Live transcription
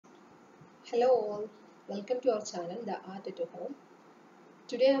Hello all, welcome to our channel The Art at Home.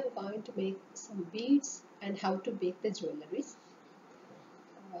 Today I am going to make some beads and how to bake the jewelleries.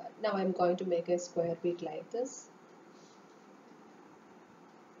 Now I am going to make a square bead like this.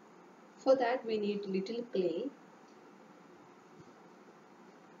 For that we need little clay.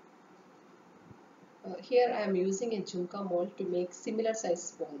 Here I am using a jhumka mold to make similar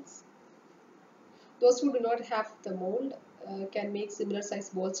size balls. Those who do not have the mold can make similar size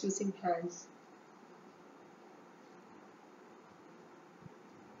balls using hands.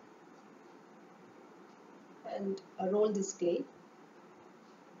 And roll this clay.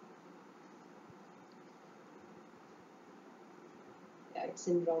 Yeah, it's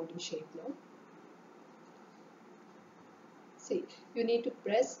in rounding shape now. See, you need to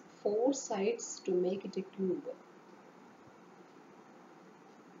press 4 sides to make it a cube.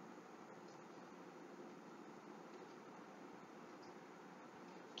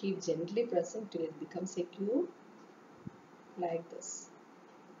 Keep gently pressing till it becomes a cube like this.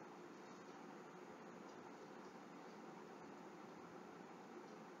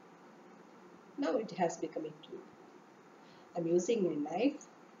 Now it has become a cube. I'm using a knife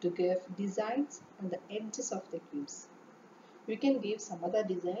to give designs on the edges of the cubes. You can give some other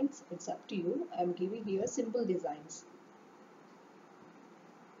designs, it's up to you. I'm giving here simple designs.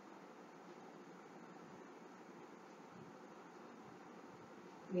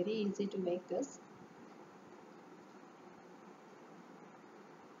 Very easy to make this.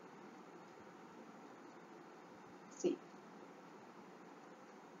 See.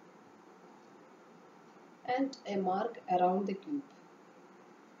 And a mark around the cube.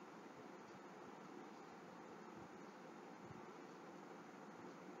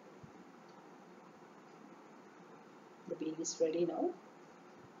 The bead is ready now.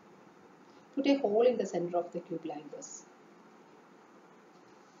 Put a hole in the center of the cube like this.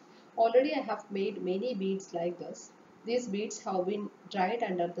 Already I have made many beads like this. These beads have been dried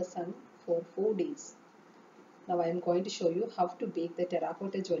under the sun for 4 days. Now I am going to show you how to bake the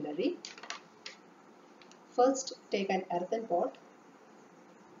terracotta jewellery. First, take an earthen pot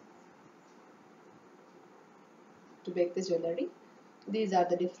to bake the jewellery. These are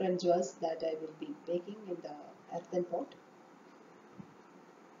the different jewels that I will be baking in the earthen pot.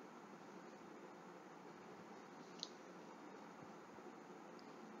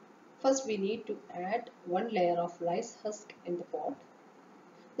 First, we need to add 1 layer of rice husk in the pot.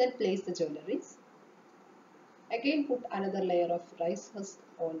 Then place the jewelleries. Again, put another layer of rice husk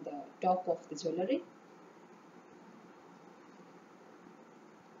on the top of the jewellery.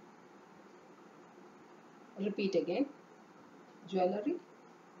 Repeat again. Jewellery.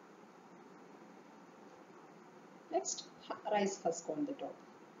 Next, rice husk on the top.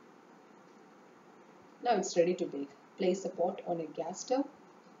 Now it's ready to bake. Place the pot on a gas stove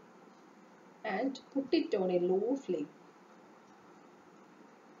and put it on a low flame.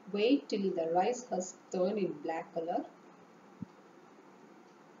 Wait till the rice husk turn in black color.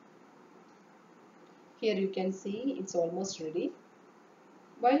 Here you can see it's almost ready.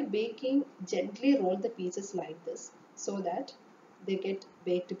 While baking, gently roll the pieces like this so that they get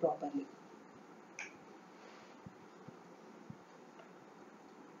baked properly.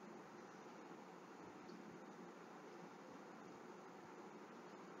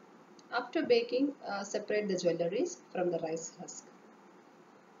 After baking, separate the jewelleries from the rice husk.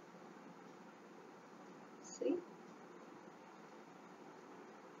 See?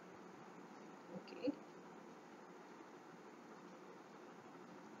 Okay.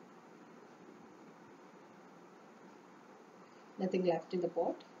 Nothing left in the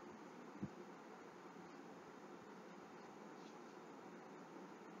pot.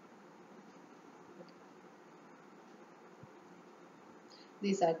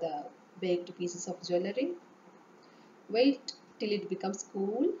 These are the baked pieces of jewellery. Wait till it becomes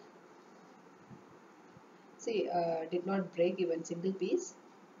cool. See, did not break even single piece.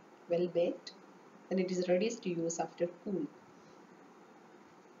 Well baked. And it is ready to use after cool.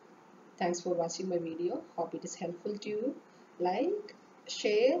 Thanks for watching my video. Hope it is helpful to you. Like,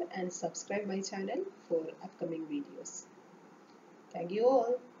 share and subscribe my channel for upcoming videos. Thank you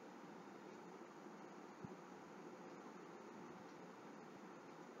all.